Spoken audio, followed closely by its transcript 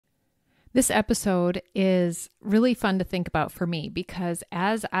This episode is really fun to think about for me because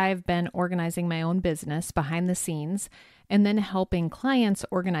as I've been organizing my own business behind the scenes and then helping clients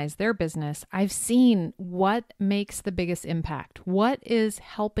organize their business, I've seen what makes the biggest impact. What is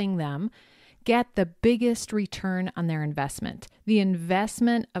helping them get the biggest return on their investment? The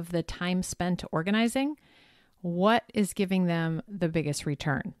investment of the time spent organizing, what is giving them the biggest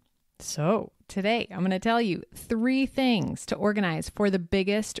return? So today I'm going to tell you 3 things to organize for the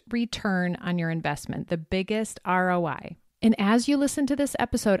biggest return on your investment, the biggest ROI. And as you listen to this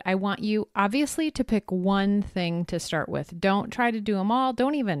episode, I want you obviously to pick one thing to start with. Don't try to do them all.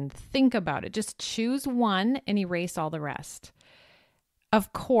 Don't even think about it. Just choose one and erase all the rest.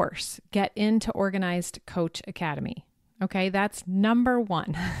 Of course, get into Organized Coach Academy. Okay, that's number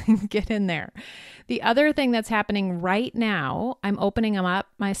 1. Get in there. The other thing that's happening right now, I'm opening up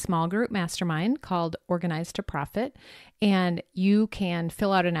my small group mastermind called Organized to Profit, and you can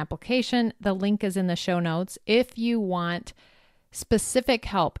fill out an application. The link is in the show notes. If you want specific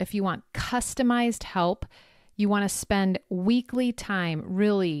help, if you want customized help, you want to spend weekly time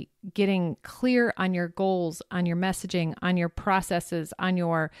really getting clear on your goals, on your messaging, on your processes, on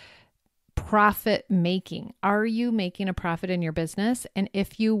your profit making. Are you making a profit in your business? And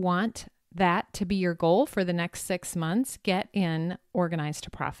if you want that to be your goal for the next 6 months, get in Organized to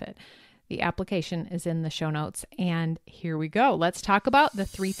Profit. The application is in the show notes. And here we go. Let's talk about the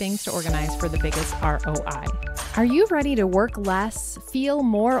 3 things to organize for the biggest ROI. Are you ready to work less, feel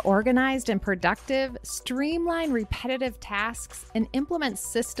more organized and productive, streamline repetitive tasks, and implement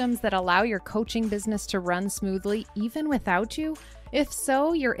systems that allow your coaching business to run smoothly even without you? If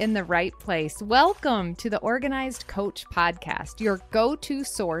so, you're in the right place. Welcome to the Organized Coach Podcast, your go-to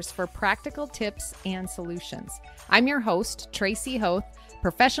source for practical tips and solutions. I'm your host, Tracy Hoth,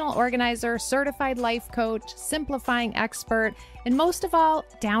 professional organizer, certified life coach, simplifying expert, and most of all,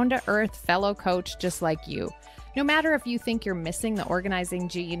 down-to-earth fellow coach just like you. No matter if you think you're missing the organizing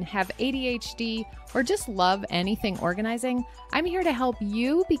gene, have ADHD, or just love anything organizing, I'm here to help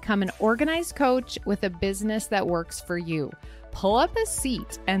you become an organized coach with a business that works for you. Pull up a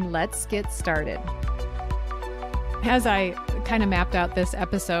seat and let's get started. As I kind of mapped out this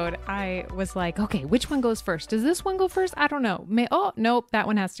episode, I was like, okay, which one goes first? Does this one go first? I don't know. Oh, nope, that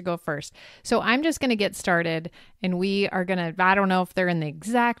one has to go first. So I'm just going to get started and we are going to, I don't know if they're in the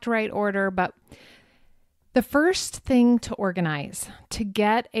exact right order, but the first thing to organize to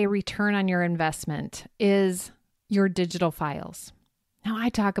get a return on your investment is your digital files. Now, I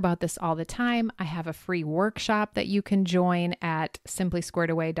talk about this all the time. I have a free workshop that you can join at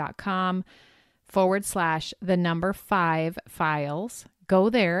simplysquaredaway.com/5 files. Go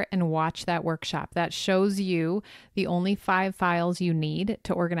there and watch that workshop. That shows you the only 5 files you need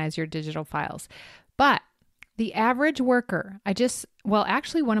to organize your digital files. But the average worker,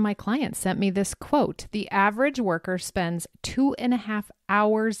 actually one of my clients sent me this quote. The average worker spends 2.5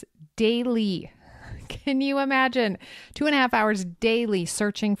 hours daily. Can you imagine 2.5 hours daily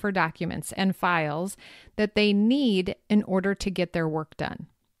searching for documents and files that they need in order to get their work done?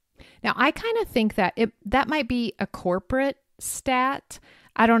 Now, I kind of think that that might be a corporate stat.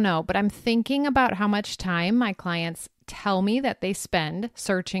 I don't know, but I'm thinking about how much time my clients tell me that they spend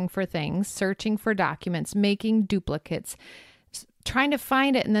searching for things, searching for documents, making duplicates, trying to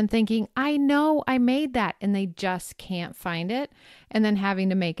find it and then thinking, I know I made that, and they just can't find it, and then having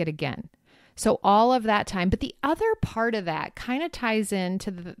to make it again. So all of that time. But the other part of that kind of ties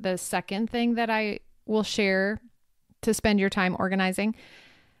into the second thing that I will share to spend your time organizing.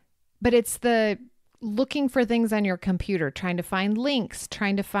 But it's the looking for things on your computer, trying to find links,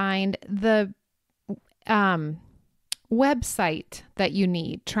 trying to find the website that you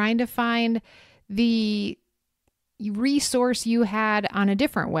need, trying to find the resource you had on a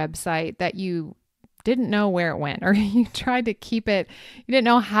different website that you didn't know where it went, or you tried to keep it, you didn't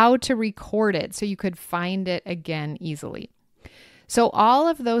know how to record it so you could find it again easily. So all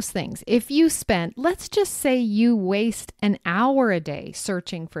of those things, if you spend, let's just say you waste an hour a day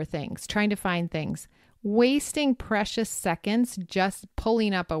searching for things, trying to find things, wasting precious seconds just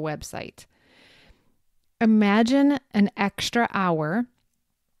pulling up a website. Imagine an extra hour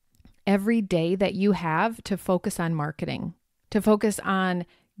every day that you have to focus on marketing, to focus on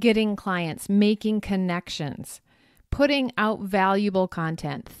getting clients, making connections, putting out valuable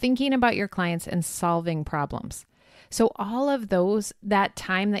content, thinking about your clients and solving problems. So all of that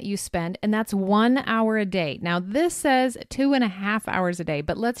time that you spend, and that's 1 hour a day. Now this says 2.5 hours a day,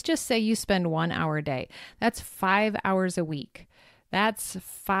 but let's just say you spend 1 hour a day. That's 5 hours a week. That's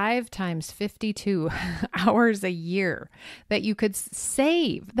 5 times 52 hours a year that you could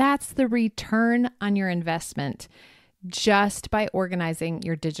save. That's the return on your investment just by organizing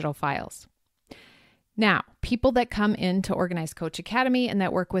your digital files. Now, people that come into Organized Coach Academy and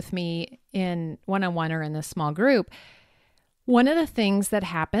that work with me in one-on-one or in this small group, one of the things that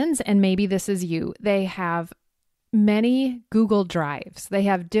happens, and maybe this is you, they have many Google Drives. They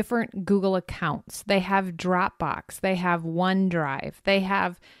have different Google accounts. They have Dropbox. They have OneDrive. They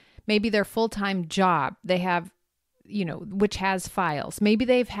have maybe their full-time job. They have, which has files. Maybe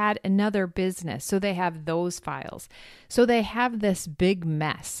they've had another business, so they have those files. So they have this big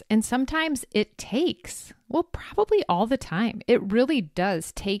mess. And sometimes it takes, probably all the time, it really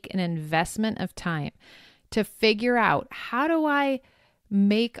does take an investment of time to figure out, how do I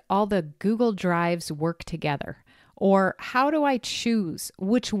make all the Google Drives work together? Or how do I choose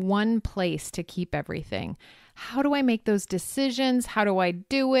which one place to keep everything? How do I make those decisions? How do I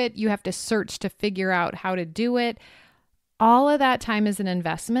do it? You have to search to figure out how to do it. All of that time is an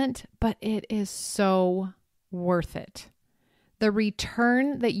investment, but it is so worth it. The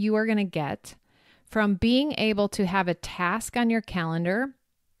return that you are going to get from being able to have a task on your calendar,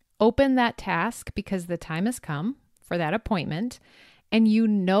 open that task because the time has come for that appointment, and you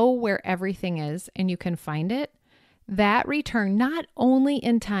know where everything is and you can find it. That return, not only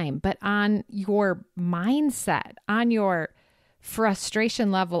in time, but on your mindset, on your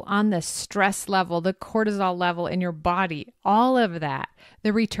frustration level, on the stress level, the cortisol level in your body, all of that,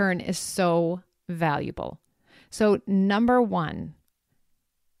 the return is so valuable. So number one,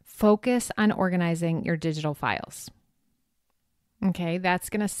 focus on organizing your digital files. Okay, that's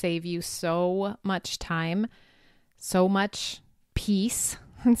going to save you so much time, so much peace.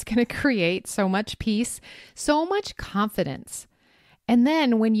 It's going to create so much peace, so much confidence. And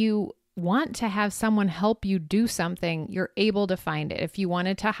then when you want to have someone help you do something, you're able to find it. If you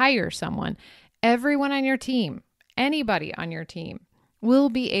wanted to hire someone, everyone on your team, anybody on your team will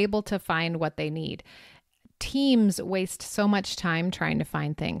be able to find what they need. Teams waste so much time trying to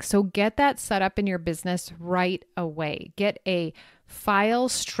find things. So get that set up in your business right away. Get a file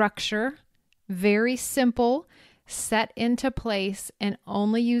structure, very simple, set into place, and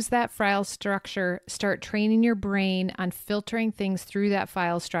only use that file structure. Start training your brain on filtering things through that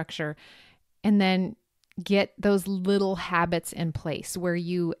file structure, and then get those little habits in place where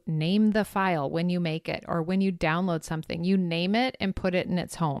you name the file when you make it, or when you download something, you name it and put it in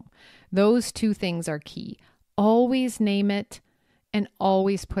its home. Those two things are key. Always name it and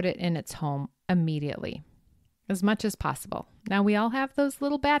always put it in its home immediately, as much as possible. Now, we all have those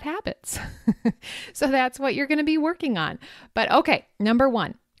little bad habits. So that's what you're going to be working on. But okay, number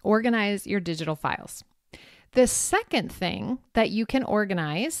one, organize your digital files. The second thing that you can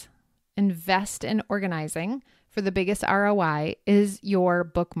organize, invest in organizing for the biggest ROI, is your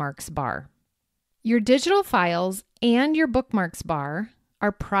bookmarks bar. Your digital files and your bookmarks bar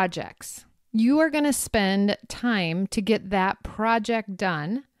are projects. You are going to spend time to get that project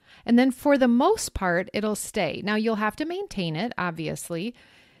done. And then for the most part, it'll stay. Now, you'll have to maintain it, obviously,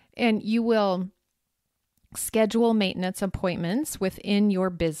 and you will schedule maintenance appointments within your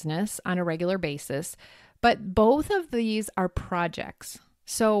business on a regular basis. But both of these are projects.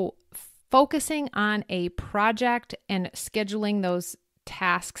 So focusing on a project and scheduling those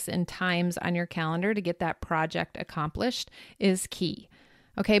tasks and times on your calendar to get that project accomplished is key.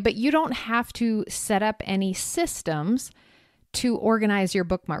 Okay, but you don't have to set up any systems to organize your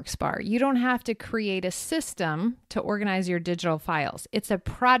bookmarks bar. You don't have to create a system to organize your digital files. It's a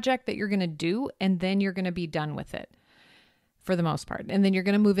project that you're going to do, and then you're going to be done with it for the most part. And then you're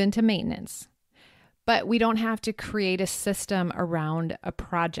going to move into maintenance. But we don't have to create a system around a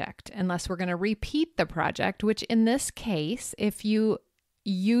project unless we're going to repeat the project, which in this case, if you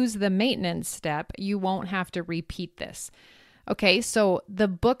use the maintenance step, you won't have to repeat this. Okay, so the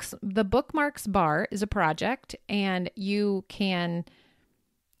bookmarks bar is a project, and you can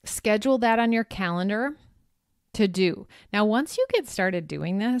schedule that on your calendar to do. Now, once you get started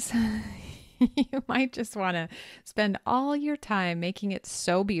doing this, you might just want to spend all your time making it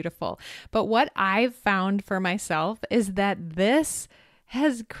so beautiful. But what I've found for myself is that this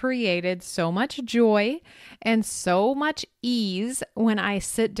has created so much joy and so much ease when I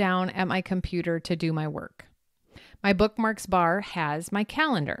sit down at my computer to do my work. My bookmarks bar has my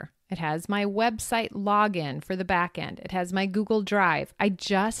calendar. It has my website login for the back end. It has my Google Drive. I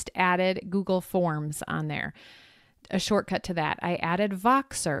just added Google Forms on there. A shortcut to that. I added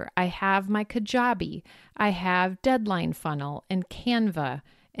Voxer. I have my Kajabi. I have Deadline Funnel and Canva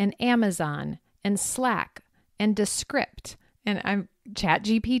and Amazon and Slack and Descript and I'm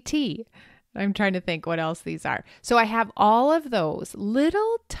ChatGPT. I'm trying to think what else these are. So I have all of those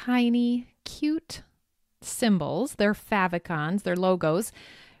little tiny cute symbols. They're favicons, they're logos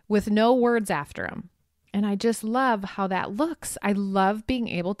with no words after them. And I just love how that looks. I love being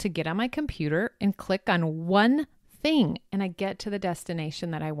able to get on my computer and click on one thing and I get to the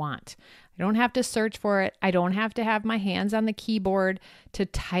destination that I want. I don't have to search for it. I don't have to have my hands on the keyboard to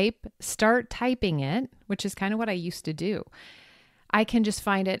start typing it, which is kind of what I used to do. I can just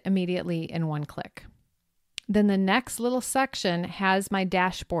find it immediately in one click. Then the next little section has my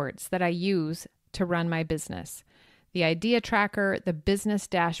dashboards that I use to run my business. The idea tracker, the business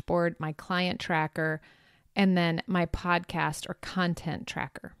dashboard, my client tracker, and then my podcast or content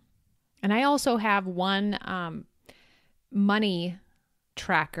tracker. And I also have one money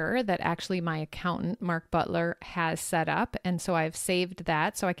tracker that actually my accountant, Mark Butler, has set up. And so I've saved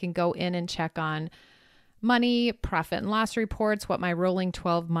that so I can go in and check on money, profit and loss reports, what my rolling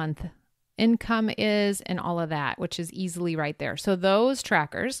 12-month income is, and all of that, which is easily right there. So those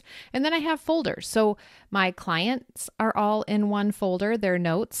trackers, and then I have folders. So my clients are all in one folder, their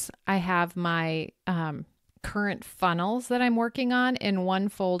notes. I have my current funnels that I'm working on in one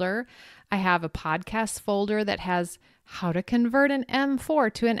folder. I have a podcast folder that has how to convert an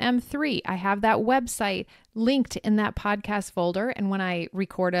M4 to an M3. I have that website linked in that podcast folder. And when I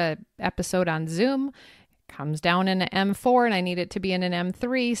record an episode on Zoom, it comes down in an M4 and I need it to be in an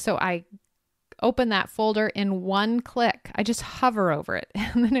M3. So I open that folder in one click. I just hover over it.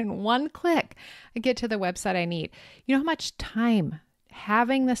 And then in one click, I get to the website I need. You know how much time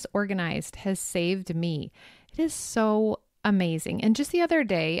having this organized has saved me? It is so amazing. And just the other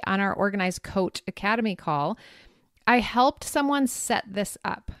day on our Organized Coach Academy call, I helped someone set this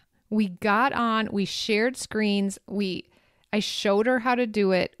up. We got on, we shared screens. I showed her how to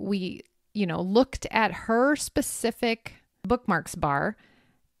do it. We, looked at her specific bookmarks bar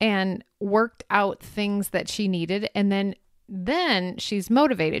and worked out things that she needed. And then she's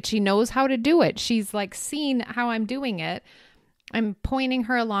motivated. She knows how to do it. She's like seen how I'm doing it. I'm pointing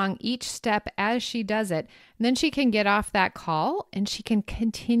her along each step as she does it. And then she can get off that call and she can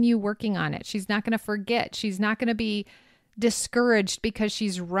continue working on it. She's not going to forget. She's not going to be discouraged because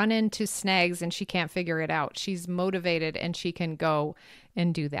she's run into snags and she can't figure it out. She's motivated and she can go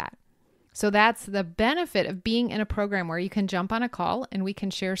and do that. So that's the benefit of being in a program where you can jump on a call and we can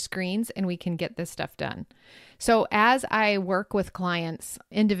share screens and we can get this stuff done. So as I work with clients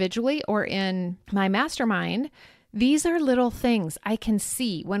individually or in my mastermind, these are little things I can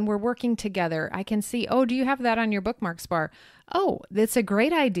see when we're working together. I can see, oh, do you have that on your bookmarks bar? Oh, that's a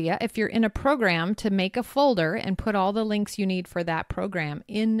great idea if you're in a program to make a folder and put all the links you need for that program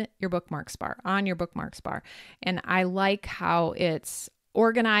in your bookmarks bar, on your bookmarks bar. And I like how it's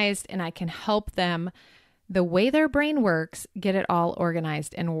organized and I can help them, the way their brain works, get it all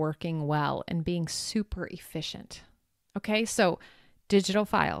organized and working well and being super efficient. Okay, so digital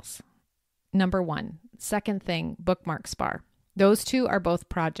files, number one. Second thing, bookmarks bar. Those two are both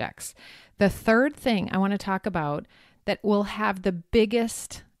projects. The third thing I want to talk about that will have the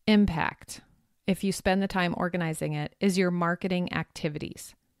biggest impact if you spend the time organizing it is your marketing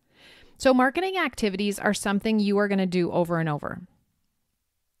activities. So marketing activities are something you are going to do over and over.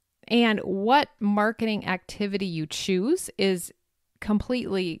 And what marketing activity you choose is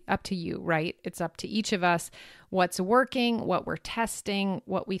completely up to you, right? It's up to each of us what's working, what we're testing,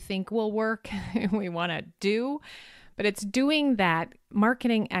 what we think will work, we want to do. But it's doing that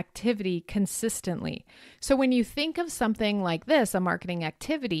marketing activity consistently. So when you think of something like this, a marketing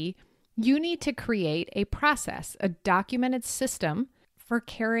activity, you need to create a process, a documented system for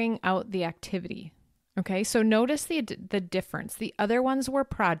carrying out the activity. Okay, so notice the difference. The other ones were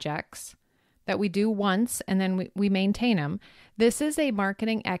projects that we do once and then we maintain them. This is a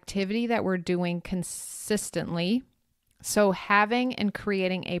marketing activity that we're doing consistently. So having and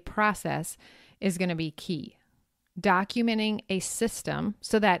creating a process is going to be key. Documenting a system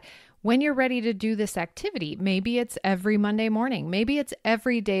so that when you're ready to do this activity, maybe it's every Monday morning, maybe it's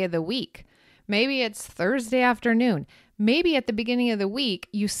every day of the week, maybe it's Thursday afternoon, maybe at the beginning of the week,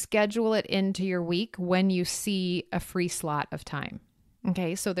 you schedule it into your week when you see a free slot of time.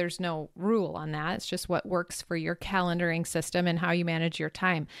 Okay, so there's no rule on that. It's just what works for your calendaring system and how you manage your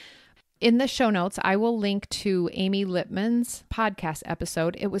time. In the show notes, I will link to Amy Lippman's podcast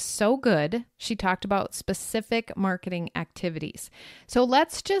episode. It was so good. She talked about specific marketing activities. So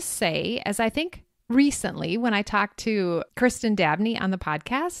let's just say, as I think recently when I talked to Kristen Dabney on the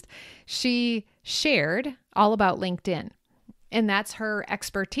podcast, she shared all about LinkedIn. And that's her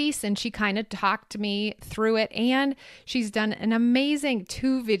expertise. And she kind of talked me through it. And she's done an amazing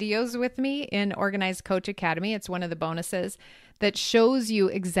 2 videos with me in Organized Coach Academy. It's one of the bonuses that shows you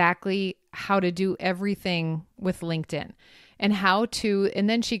exactly how to do everything with LinkedIn and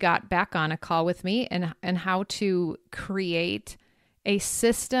then she got back on a call with me and how to create a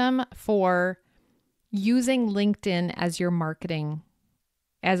system for using LinkedIn as your marketing,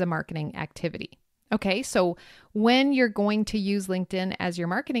 as a marketing activity. Okay, so when you're going to use LinkedIn as your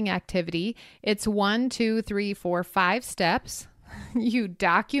marketing activity, it's 1, 2, 3, 4, 5 steps. You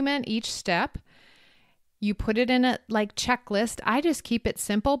document each step. You put it in a checklist. I just keep it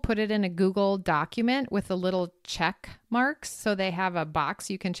simple, put it in a Google document with the little check marks so they have a box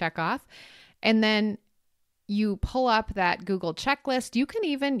you can check off. And then you pull up that Google checklist. You can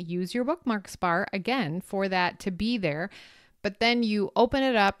even use your bookmarks bar again for that to be there. But then you open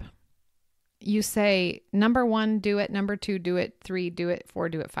it up. You say, number 1, do it. Number 2, do it. 3, do it. 4,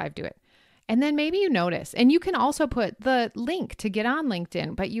 do it. 5, do it. And then maybe you notice, and you can also put the link to get on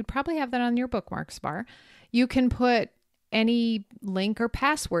LinkedIn, but you'd probably have that on your bookmarks bar. You can put any link or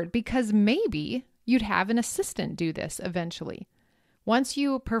password because maybe you'd have an assistant do this eventually. Once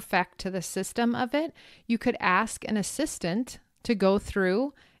you perfect to the system of it, you could ask an assistant to go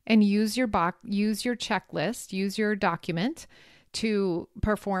through and use your checklist, use your document to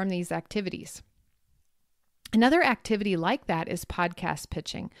perform these activities. Another activity like that is podcast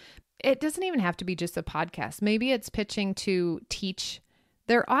pitching. It doesn't even have to be just a podcast. Maybe it's pitching to teach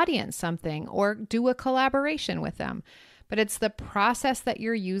their audience something or do a collaboration with them. But it's the process that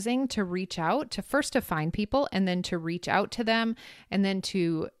you're using to reach out, to first to find people and then to reach out to them and then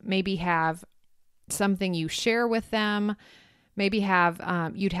to maybe have something you share with them. Maybe you'd have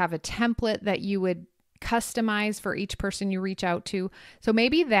a template that you would customize for each person you reach out to. So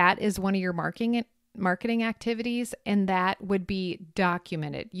maybe that is one of your marketing activities, and that would be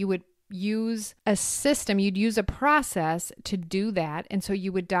documented. You would use a system, you'd use a process to do that. And so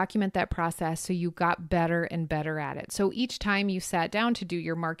you would document that process so you got better and better at it. So each time you sat down to do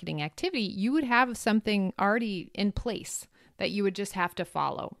your marketing activity, you would have something already in place that you would just have to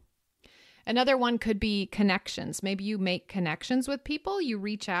follow. Another one could be connections. Maybe you make connections with people. You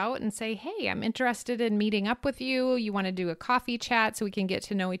reach out and say, hey, I'm interested in meeting up with you. You want to do a coffee chat so we can get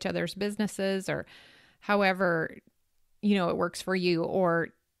to know each other's businesses, or however, it works for you. Or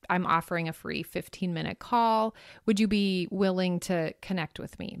I'm offering a free 15-minute call. Would you be willing to connect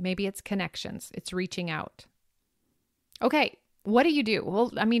with me? Maybe it's connections. It's reaching out. Okay. What do you do? Well,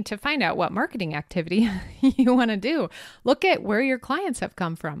 to find out what marketing activity you want to do, look at where your clients have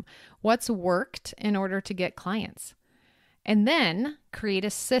come from. What's worked in order to get clients? And then create a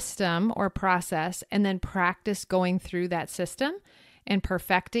system or process and then practice going through that system and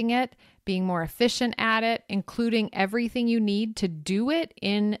perfecting it, being more efficient at it, including everything you need to do it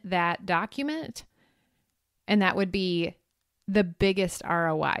in that document. And that would be the biggest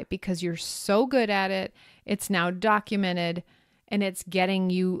ROI because you're so good at it. It's now documented. And it's getting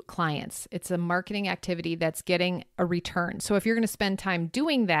you clients. It's a marketing activity that's getting a return. So if you're going to spend time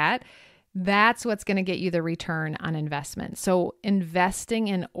doing that, that's what's going to get you the return on investment. So investing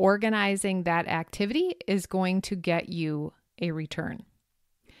in organizing that activity is going to get you a return.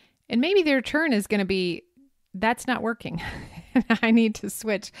 And maybe the return is going to be, that's not working. I need to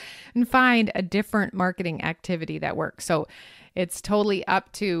switch and find a different marketing activity that works. So it's totally up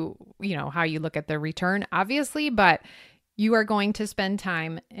to, how you look at the return, obviously, but you are going to spend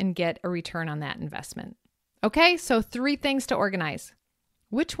time and get a return on that investment. Okay, so 3 things to organize.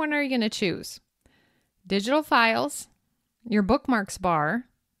 Which one are you going to choose? Digital files, your bookmarks bar,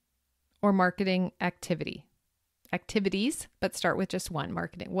 or marketing activities, but start with just one.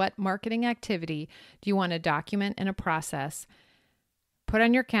 Marketing. What marketing activity do you want to document in a process, put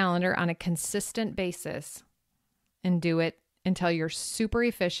on your calendar on a consistent basis, and do it until you're super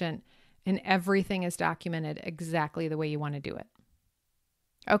efficient and everything is documented exactly the way you want to do it.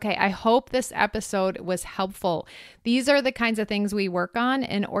 Okay, I hope this episode was helpful. These are the kinds of things we work on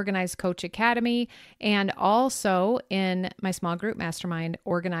in Organized Coach Academy and also in my small group mastermind,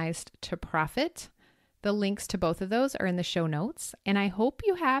 Organized to Profit. The links to both of those are in the show notes. And I hope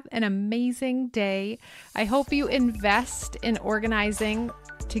you have an amazing day. I hope you invest in organizing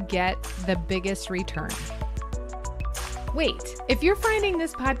to get the biggest return. Wait, if you're finding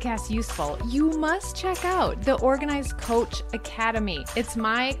this podcast useful, you must check out the Organized Coach Academy. It's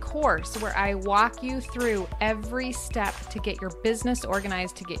my course where I walk you through every step to get your business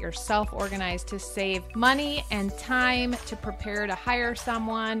organized, to get yourself organized, to save money and time, to prepare to hire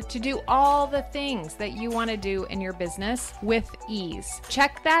someone, to do all the things that you want to do in your business with ease.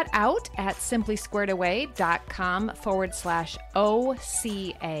 Check that out at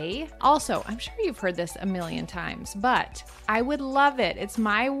simplysquaredaway.com/OCA. Also, I'm sure you've heard this a million times, but I would love it. It's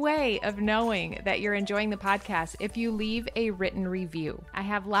my way of knowing that you're enjoying the podcast if you leave a written review. I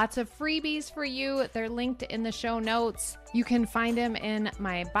have lots of freebies for you. They're linked in the show notes. You can find them in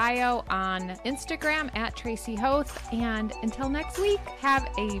my bio on Instagram at Tracy Hoth. And until next week, have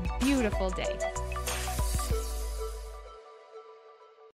a beautiful day.